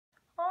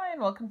Hi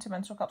and welcome to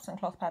Menstrual Cups and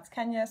Cloth Pads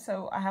Kenya.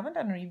 So I haven't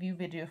done a review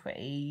video for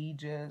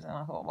ages and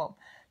I thought, well,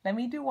 let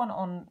me do one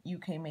on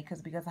UK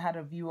makers because I had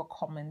a viewer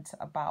comment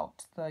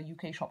about the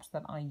UK shops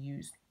that I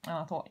use. And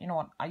I thought, you know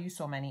what, I use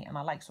so many and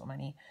I like so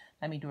many.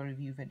 Let me do a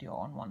review video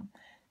on one.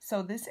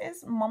 So this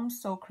is Mum's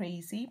So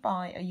Crazy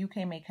by a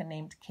UK maker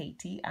named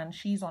Katie, and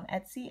she's on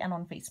Etsy and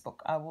on Facebook.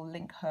 I will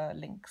link her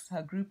links,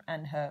 her group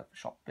and her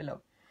shop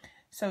below.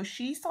 So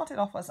she started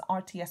off as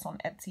RTS on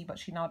Etsy, but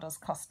she now does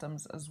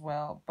customs as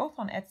well, both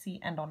on Etsy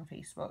and on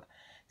Facebook.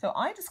 So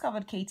I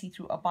discovered Katie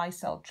through a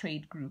buy-sell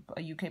trade group,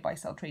 a UK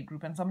buy-sell trade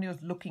group, and somebody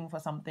was looking for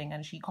something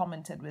and she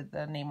commented with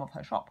the name of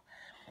her shop.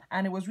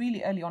 And it was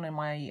really early on in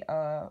my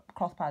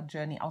cloth pad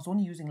journey. I was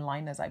only using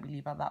liners, I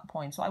believe, at that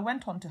point. So I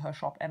went onto her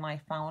shop and I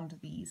found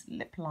these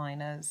lip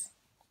liners,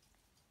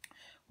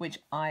 which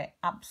I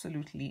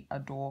absolutely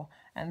adore.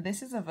 And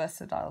this is a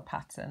versatile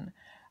pattern.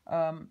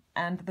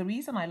 And the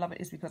reason I love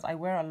it is because I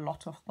wear a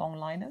lot of thong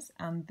liners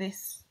and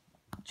this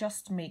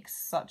just makes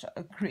such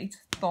a great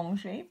thong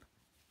shape.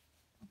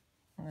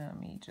 Let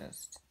me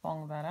just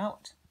thong that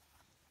out.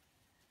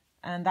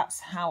 And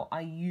that's how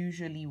I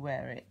usually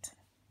wear it.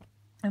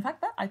 In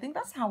fact, I think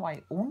that's how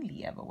I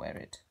only ever wear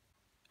it.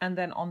 And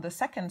then on the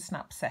second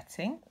snap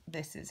setting,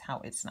 this is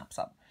how it snaps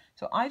up.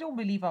 So I don't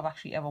believe I've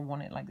actually ever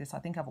worn it like this. I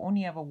think I've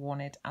only ever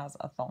worn it as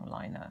a thong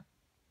liner.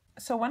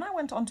 So when I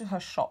went onto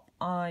her shop,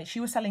 she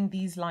was selling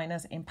these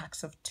liners in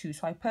packs of 2.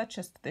 So I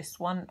purchased this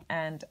one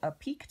and a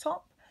peak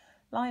top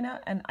liner.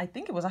 And I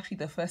think it was actually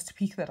the first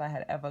peak that I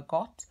had ever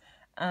got.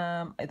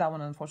 That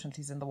one,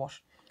 unfortunately, is in the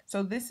wash.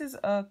 So this is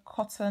a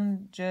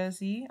cotton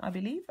jersey, I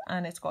believe.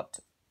 And it's got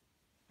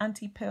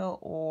anti-pill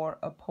or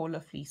a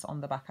polar fleece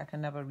on the back. I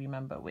can never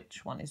remember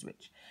which one is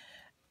which.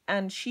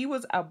 And she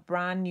was a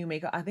brand new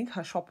maker. I think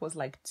her shop was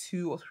like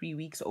 2 or 3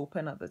 weeks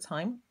open at the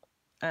time.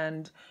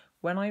 And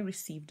when I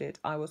received it,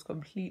 I was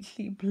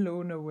completely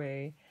blown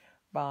away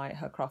by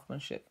her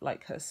craftsmanship.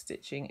 Like, her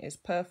stitching is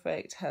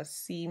perfect, her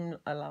seam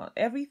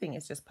everything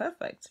is just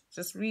perfect,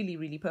 just really,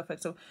 really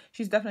perfect. So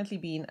she's definitely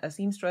been a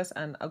seamstress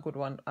and a good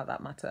one at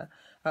that matter,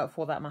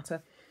 for that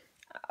matter.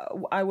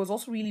 I was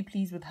also really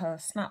pleased with her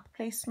snap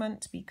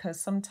placement, because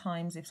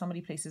sometimes if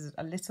somebody places it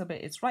a little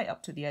bit, it's right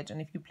up to the edge,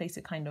 and if you place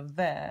it kind of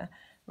there,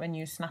 when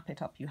you snap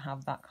it up, you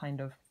have that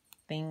kind of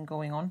thing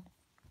going on,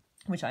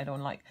 which I don't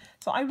like.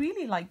 So I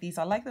really like these.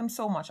 I like them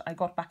so much. I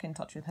got back in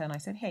touch with her and I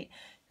said, hey,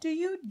 do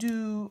you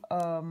do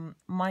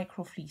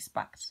micro fleece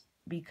backed?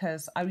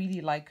 Because I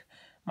really like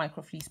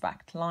micro fleece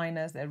backed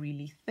liners. They're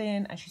really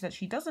thin. And she said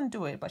she doesn't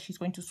do it, but she's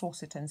going to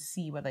source it and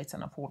see whether it's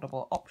an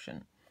affordable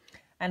option.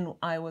 And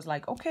I was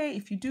like, okay,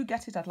 if you do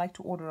get it, I'd like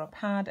to order a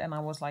pad. And I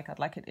was like, I'd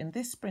like it in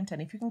this print.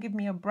 And if you can give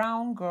me a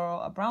brown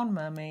girl, a brown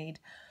mermaid,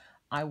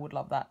 I would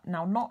love that.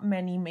 Now, not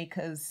many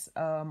makers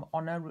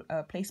honor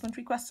placement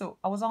requests, so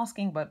I was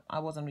asking, but I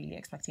wasn't really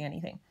expecting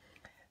anything.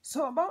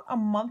 So about a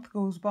month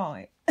goes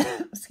by,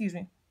 excuse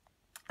me,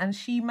 and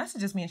she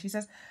messages me and she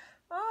says,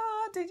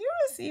 did you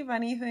receive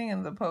anything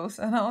in the post?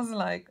 And I was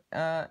like,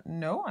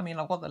 no, I mean,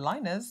 I've got the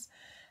liners.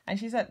 And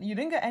she said, you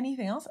didn't get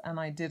anything else? And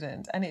I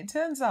didn't. And it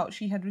turns out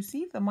she had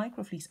received the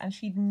microfleece and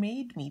she'd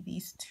made me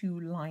these 2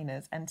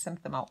 liners and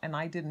sent them out, and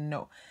I didn't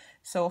know.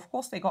 So of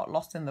course they got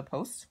lost in the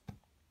post.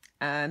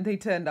 And they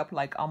turned up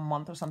like a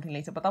month or something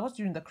later. But that was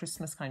during the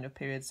Christmas kind of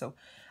period. So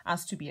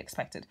as to be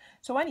expected.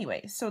 So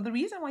anyway, so the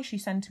reason why she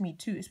sent me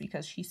 2 is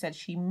because she said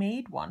she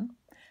made one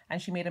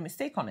and she made a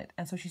mistake on it.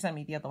 And so she sent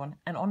me the other one.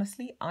 And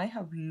honestly, I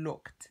have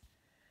looked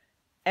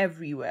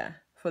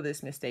everywhere for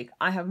this mistake.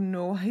 I have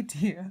no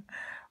idea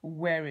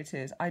where it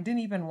is. I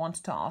didn't even want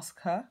to ask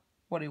her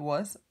what it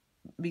was,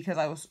 because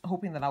I was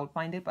hoping that I would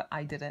find it, but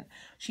I didn't.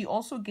 She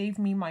also gave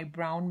me my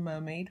brown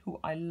mermaid, who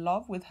I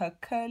love, with her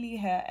curly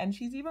hair, and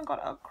she's even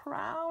got a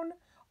crown.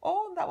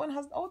 Oh, that one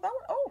has, oh, that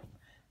one, oh,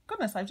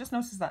 goodness, I've just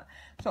noticed that.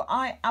 So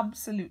I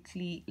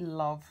absolutely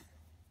love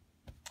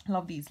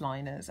these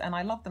liners, and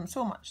I love them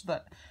so much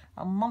that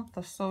a month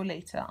or so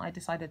later, I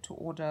decided to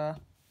order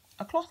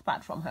a cloth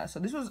pad from her. So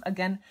this was,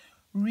 again,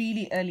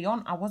 really early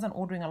on. I wasn't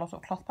ordering a lot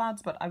of cloth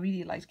pads, but I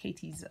really liked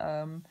Katie's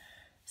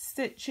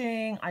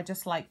stitching.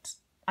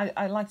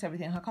 I liked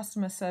everything. Her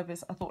customer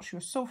service, I thought she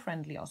was so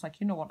friendly. I was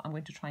like, you know what, I'm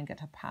going to try and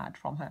get a pad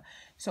from her.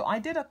 So I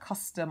did a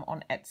custom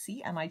on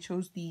Etsy and I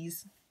chose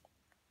these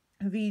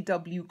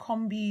VW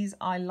combis.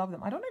 I love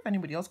them. I don't know if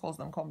anybody else calls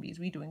them combis.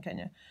 We do in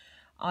Kenya.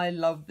 I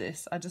love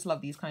this. I just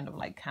love these kind of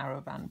like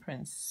caravan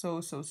prints.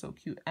 So, so, so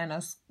cute. And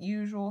as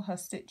usual, her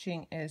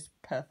stitching is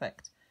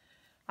perfect.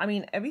 I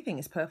mean, everything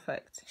is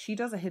perfect. She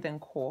does a hidden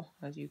core,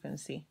 as you can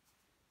see.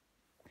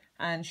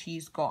 And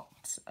she's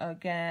got,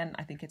 again,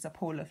 I think it's a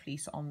polar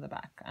fleece on the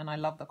back. And I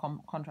love the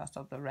contrast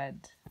of the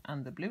red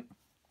and the blue.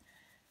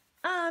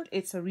 And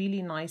it's a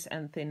really nice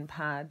and thin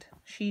pad.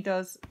 She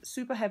does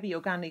super heavy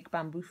organic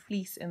bamboo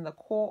fleece in the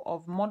core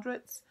of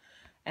moderates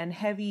and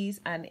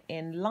heavies. And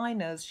in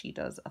liners, she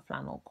does a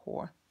flannel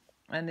core.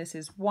 And this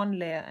is 1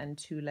 layer and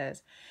 2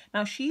 layers.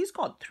 Now, she's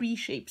got 3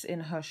 shapes in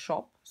her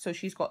shop. So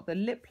she's got the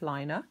lip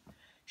liner.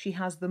 She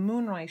has the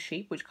moonrise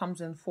shape, which comes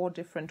in 4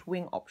 different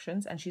wing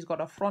options, and she's got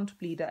a front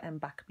bleeder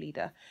and back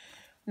bleeder.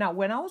 Now,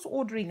 when I was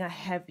ordering a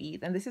heavy,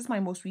 and this is my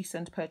most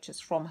recent purchase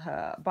from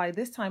her, by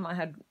this time I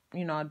had,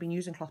 I'd been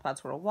using cloth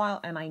pads for a while,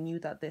 and I knew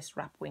that this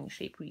wrap wing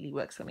shape really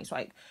works for me. So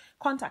I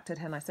contacted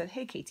her and I said,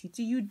 hey, Katie,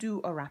 do you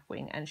do a wrap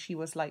wing? And she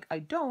was like, I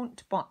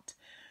don't, but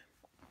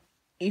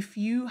if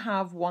you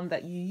have one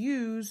that you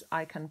use,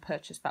 I can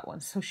purchase that one.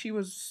 So she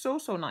was so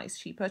nice.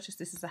 She purchased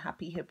this as a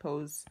Happy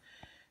Hippos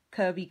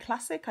Curvy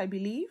Classic, I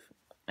believe.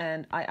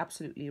 And I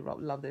absolutely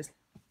love this.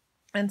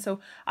 And so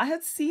I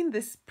had seen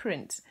this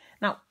print.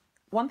 Now,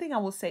 one thing I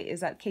will say is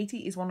that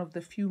Katie is one of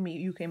the few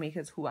UK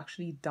makers who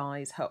actually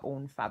dyes her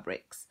own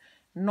fabrics.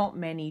 Not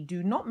many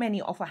do. Not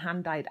many offer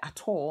hand dyed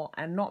at all,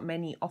 and not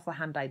many offer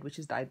hand dyed which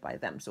is dyed by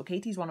them. So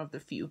Katie's one of the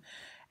few.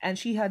 And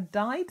she had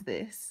dyed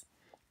this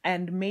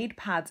and made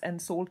pads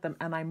and sold them,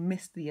 and I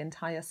missed the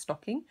entire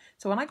stocking.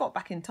 So when I got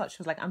back in touch, she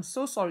was like, I'm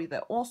so sorry,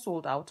 they're all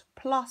sold out,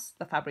 plus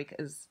the fabric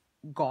is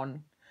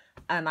gone.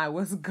 And I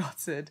was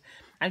gutted.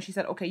 And she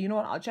said, okay, you know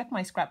what, I'll check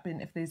my scrap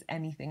bin if there's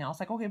anything else.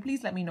 Like, okay,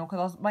 please let me know.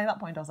 Because by that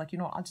point I was like, you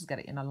know what, I'll just get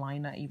it in a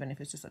liner, even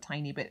if it's just a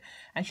tiny bit.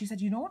 And she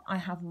said, you know what, I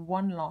have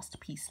one last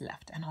piece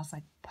left. And I was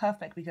like,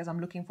 perfect, because I'm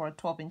looking for a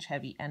 12-inch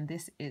heavy, and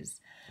this is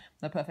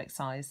the perfect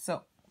size.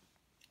 So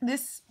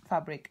this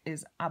fabric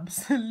is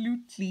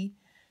absolutely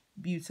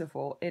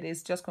beautiful. It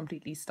is just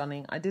completely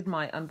stunning. I did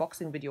my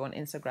unboxing video on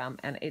Instagram,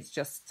 and it's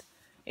just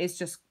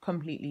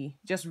completely,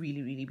 just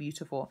really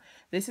beautiful.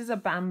 This is a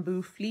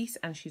bamboo fleece,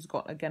 and she's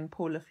got, again,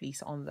 polar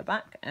fleece on the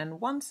back, and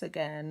once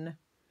again,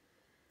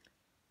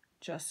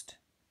 just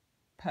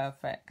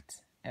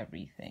perfect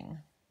everything.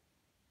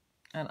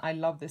 And I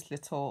love this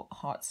little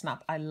heart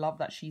snap. I love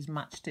that she's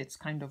matched it,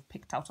 kind of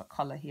picked out a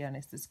color here, and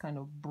it's this kind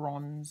of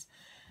bronze.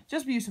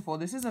 Just beautiful.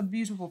 This is a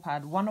beautiful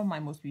pad, one of my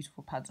most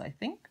beautiful pads, I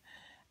think,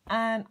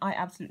 and I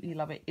absolutely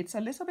love it. It's a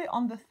little bit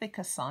on the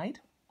thicker side,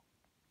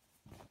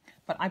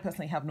 but I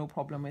personally have no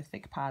problem with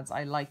thick pads.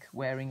 I like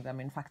wearing them.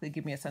 In fact, they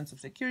give me a sense of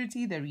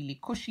security. They're really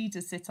cushy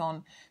to sit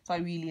on. So I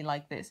really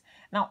like this.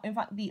 Now, in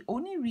fact, the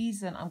only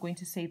reason I'm going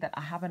to say that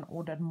I haven't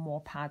ordered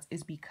more pads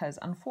is because,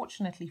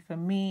 unfortunately for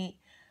me,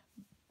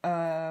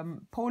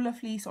 polar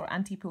fleece or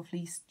anti-pill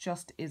fleece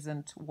just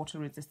isn't water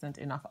resistant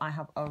enough. I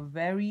have a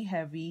very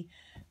heavy,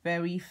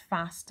 very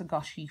fast,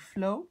 gushy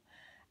flow.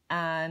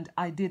 And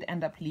I did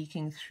end up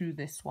leaking through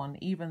this one,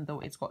 even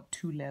though it's got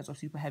 2 layers of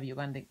super heavy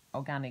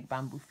organic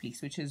bamboo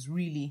fleece, which is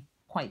really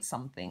quite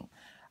something.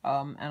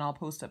 And I'll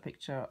post a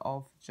picture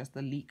of just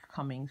the leak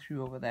coming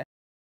through over there.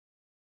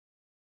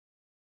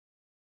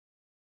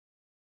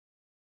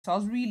 So I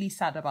was really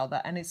sad about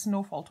that, and it's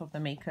no fault of the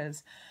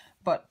makers.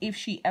 But if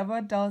she ever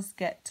does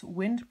get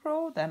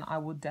WindPro, then I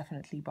would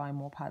definitely buy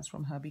more pads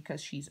from her,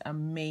 because she's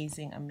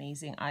amazing.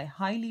 I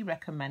highly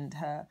recommend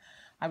her.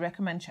 I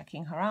recommend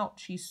checking her out.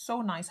 She's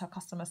so nice. Her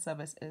customer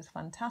service is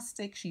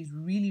fantastic. She's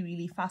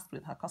really fast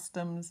with her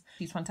customs.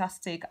 She's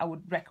fantastic. I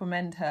would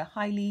recommend her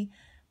highly.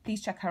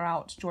 Please check her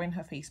out. Join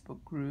her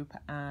Facebook group,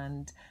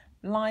 and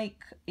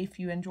if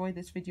you enjoyed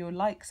this video,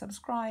 like,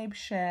 subscribe,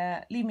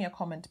 share, leave me a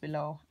comment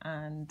below,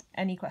 and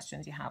any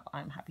questions you have,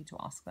 I'm happy to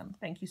ask them.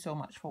 Thank you so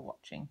much for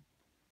watching.